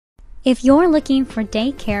If you're looking for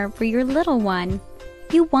daycare for your little one,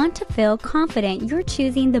 you want to feel confident you're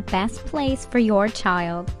choosing the best place for your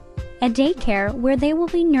child. A daycare where they will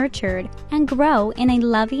be nurtured and grow in a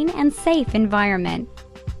loving and safe environment,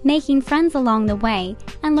 making friends along the way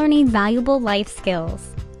and learning valuable life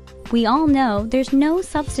skills. We all know there's no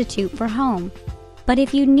substitute for home, but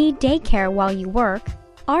if you need daycare while you work,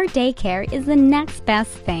 our daycare is the next best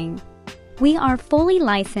thing. We are fully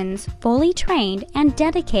licensed, fully trained, and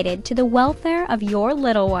dedicated to the welfare of your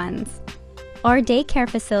little ones. Our daycare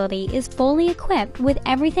facility is fully equipped with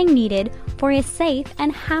everything needed for a safe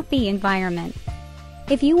and happy environment.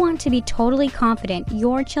 If you want to be totally confident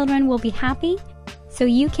your children will be happy, so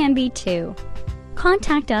you can be too.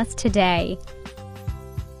 Contact us today